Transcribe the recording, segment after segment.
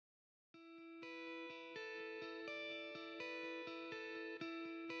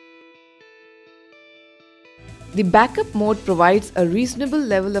The backup mode provides a reasonable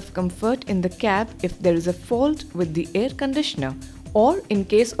level of comfort in the cab if there is a fault with the air conditioner or in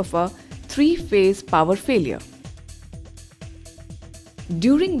case of a three-phase power failure.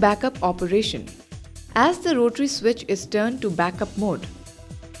 During backup operation, as the rotary switch is turned to backup mode,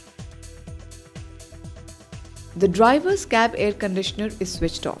 the driver's cab air conditioner is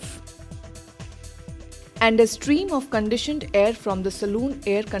switched off, and a stream of conditioned air from the saloon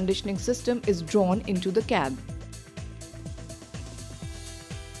air conditioning system is drawn into the cab.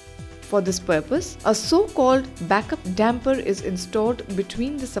 For this purpose, a so-called backup damper is installed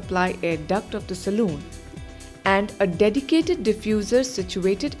between the supply air duct of the saloon and a dedicated diffuser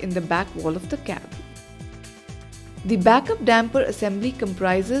situated in the back wall of the cab. The backup damper assembly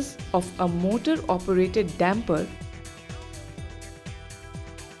comprises of a motor-operated damper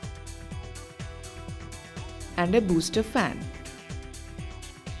and a booster fan.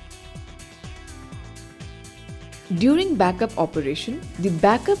 During backup operation, the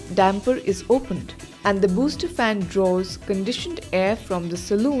backup damper is opened and the booster fan draws conditioned air from the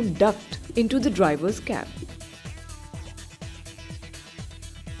saloon duct into the driver's cab.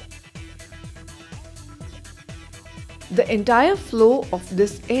 The entire flow of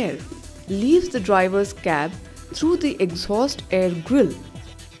this air leaves the driver's cab through the exhaust air grill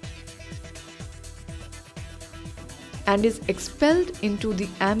and is expelled into the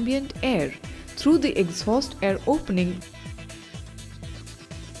ambient air through the exhaust air opening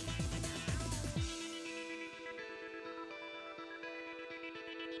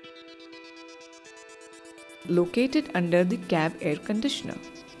located under the cab air conditioner.